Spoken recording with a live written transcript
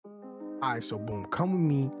Alright, so boom, come with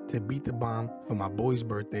me to Beat the Bomb for my boy's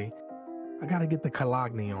birthday. I gotta get the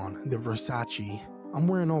Cologne on, the Versace. I'm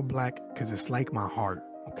wearing all black because it's like my heart,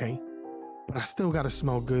 okay? But I still gotta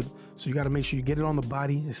smell good, so you gotta make sure you get it on the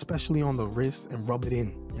body, especially on the wrist, and rub it in,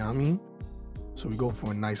 you know what I mean? So we go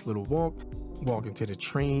for a nice little walk into the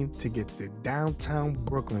train to get to downtown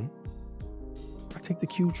Brooklyn. I take the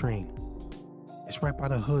Q train. It's right by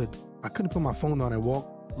the hood. I couldn't put my phone down and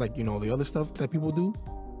walk like, you know, the other stuff that people do,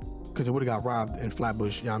 because it would have got robbed in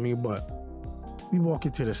Flatbush, you know what I mean? But we walk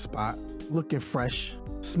into the spot, looking fresh,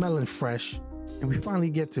 smelling fresh, and we finally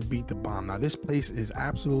get to Beat the Bomb. Now, this place is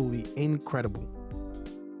absolutely incredible.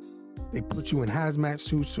 They put you in hazmat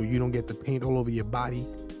suits so you don't get the paint all over your body.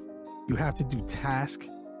 You have to do task,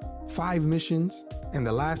 5 missions, and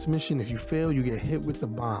the last mission, if you fail, you get hit with the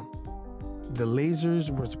bomb. The lasers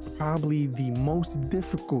was probably the most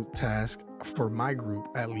difficult task for my group,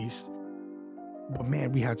 at least. But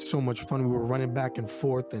man, we had so much fun. We were running back and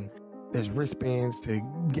forth, and there's wristbands to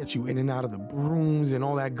get you in and out of the rooms and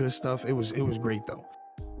all that good stuff. It was great though.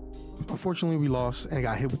 Unfortunately, we lost and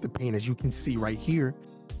got hit with the paint, as you can see right here.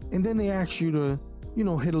 And then they asked you to, you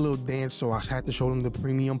know, hit a little dance, so I had to show them the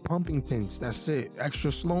premium pumping tints. That's it,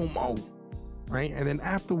 extra slow-mo, right? And then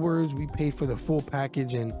afterwards, we paid for the full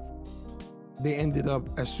package, and they ended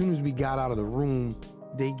up, as soon as we got out of the room,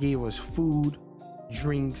 they gave us food,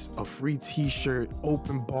 drinks, a free t-shirt,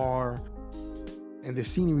 open bar, and the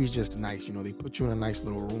scenery is just nice. You know, they put you in a nice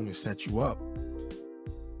little room to set you up.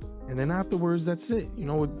 And then afterwards, that's it. You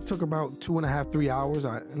know, it took about 2.5, 3 hours.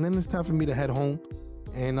 And then it's time for me to head home.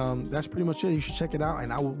 And that's pretty much it. You should check it out.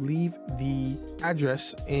 And I will leave the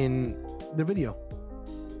address in the video.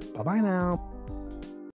 Bye-bye now.